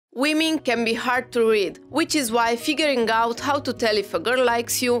Women can be hard to read, which is why figuring out how to tell if a girl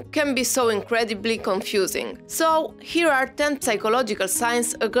likes you can be so incredibly confusing. So, here are 10 psychological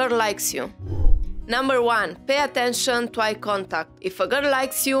signs a girl likes you. Number 1. Pay attention to eye contact. If a girl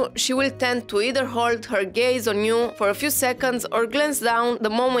likes you, she will tend to either hold her gaze on you for a few seconds or glance down the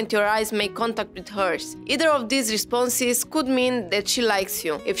moment your eyes make contact with hers. Either of these responses could mean that she likes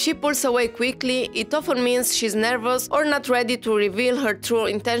you. If she pulls away quickly, it often means she's nervous or not ready to reveal her true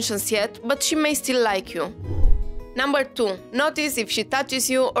intentions yet, but she may still like you. Number 2. Notice if she touches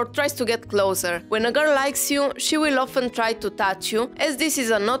you or tries to get closer. When a girl likes you, she will often try to touch you, as this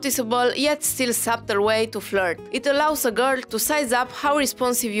is a noticeable yet still subtle way to flirt. It allows a girl to size up how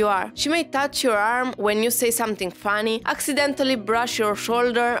responsive you are. She may touch your arm when you say something funny, accidentally brush your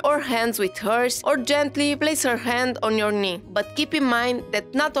shoulder or hands with hers, or gently place her hand on your knee. But keep in mind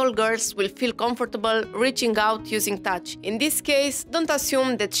that not all girls will feel comfortable reaching out using touch. In this case, don't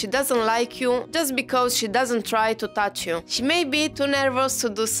assume that she doesn't like you just because she doesn't try to touch you. She may be too nervous to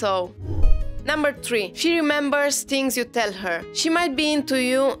do so. Number 3. She remembers things you tell her. She might be into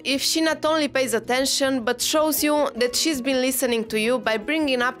you if she not only pays attention but shows you that she's been listening to you by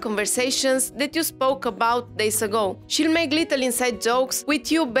bringing up conversations that you spoke about days ago. She'll make little inside jokes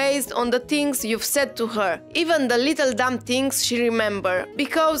with you based on the things you've said to her, even the little dumb things she remembers.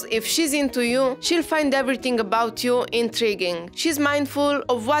 Because if she's into you, she'll find everything about you intriguing. She's mindful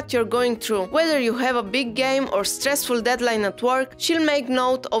of what you're going through. Whether you have a big game or stressful deadline at work, she'll make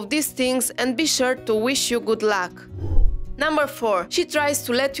note of these things and be sure to wish you good luck. Number 4. She tries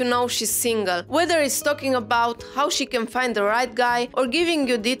to let you know she's single. Whether it's talking about how she can find the right guy or giving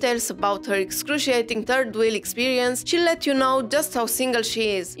you details about her excruciating third wheel experience, she'll let you know just how single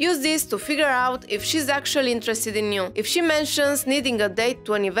she is. Use this to figure out if she's actually interested in you. If she mentions needing a date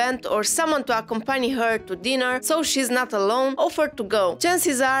to an event or someone to accompany her to dinner so she's not alone, offer to go.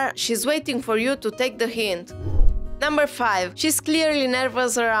 Chances are she's waiting for you to take the hint. Number 5. She's clearly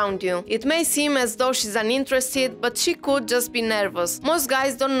nervous around you. It may seem as though she's uninterested, but she could just be nervous. Most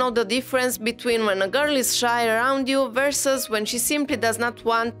guys don't know the difference between when a girl is shy around you versus when she simply does not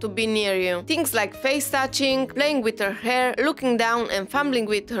want to be near you. Things like face touching, playing with her hair, looking down and fumbling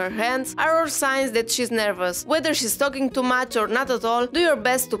with her hands are all signs that she's nervous. Whether she's talking too much or not at all, do your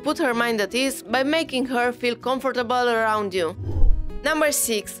best to put her mind at ease by making her feel comfortable around you. Number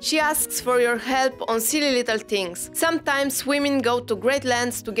 6. She asks for your help on silly little things. Sometimes women go to great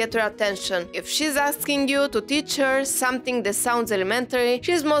lengths to get her attention. If she's asking you to teach her something that sounds elementary,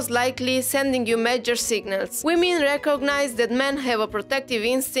 she's most likely sending you major signals. Women recognize that men have a protective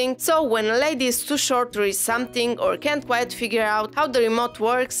instinct, so when a lady is too short to reach something or can't quite figure out how the remote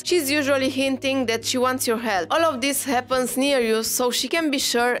works, she's usually hinting that she wants your help. All of this happens near you, so she can be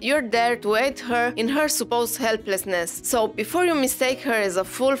sure you're there to aid her in her supposed helplessness. So before you mistake her as a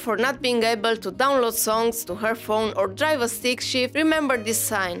fool for not being able to download songs to her phone or drive a stick shift, remember this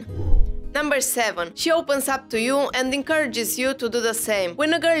sign. Number 7. She opens up to you and encourages you to do the same.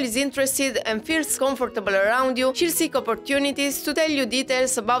 When a girl is interested and feels comfortable around you, she'll seek opportunities to tell you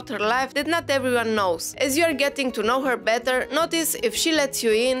details about her life that not everyone knows. As you are getting to know her better, notice if she lets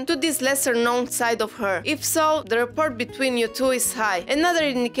you in to this lesser known side of her. If so, the rapport between you two is high. Another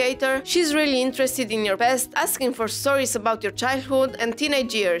indicator, she's really interested in your past, asking for stories about your childhood and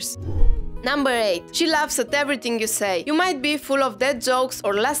teenage years. Number 8. She laughs at everything you say. You might be full of dead jokes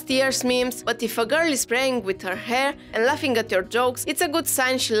or last year's memes, but if a girl is playing with her hair and laughing at your jokes, it's a good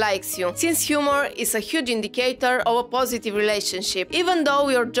sign she likes you, since humor is a huge indicator of a positive relationship. Even though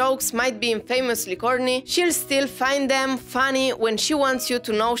your jokes might be infamously corny, she'll still find them funny when she wants you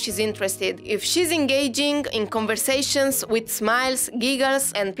to know she's interested. If she's engaging in conversations with smiles,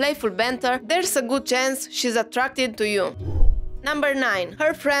 giggles, and playful banter, there's a good chance she's attracted to you. Number 9.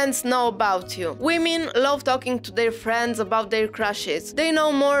 Her friends know about you. Women love talking to their friends about their crushes. They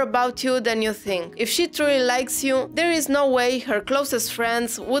know more about you than you think. If she truly likes you, there is no way her closest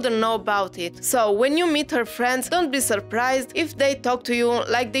friends wouldn't know about it. So when you meet her friends, don't be surprised if they talk to you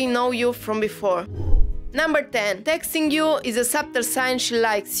like they know you from before. Number 10. Texting you is a subtle sign she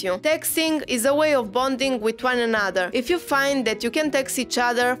likes you. Texting is a way of bonding with one another. If you find that you can text each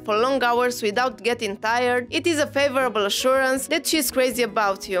other for long hours without getting tired, it is a favorable assurance that she's crazy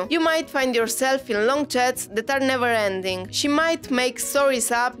about you. You might find yourself in long chats that are never ending. She might make stories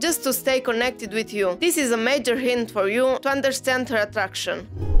up just to stay connected with you. This is a major hint for you to understand her attraction.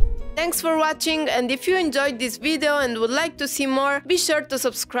 Thanks for watching, and if you enjoyed this video and would like to see more, be sure to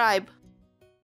subscribe.